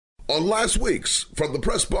on last week's From the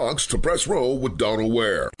Press Box to Press Row with Donal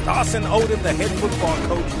Ware. Dawson Odom, the head football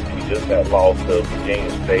coach. We just had lost to Virginia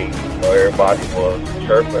State. Everybody was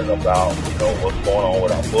chirping about, what's going on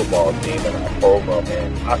with our football team and our program.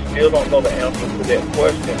 And I still don't know the answer to that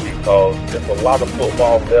question because there's a lot of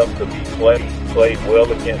football left to be played well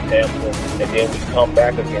against Hampton, and then we come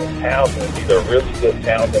back against Townsend. These are really good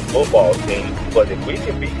Townsend football teams, but if we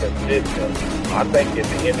can be consistent, I think at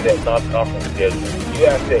the end of that non-conference schedule, you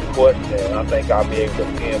ask that question, I think I'll be able to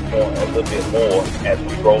pinpoint a little bit more as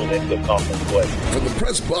we roll into conference play. From the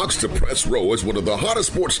Press Box to Press Row is one of the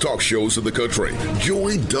hottest sports talk shows in the country.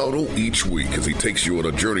 Join Donal each week as he takes you on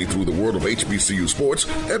a journey through the world of HBCU sports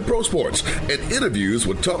and pro sports and interviews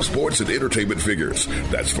with top sports and entertainment figures.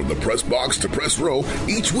 That's From the Press Box to Press Row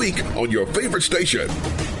each week on your favorite station.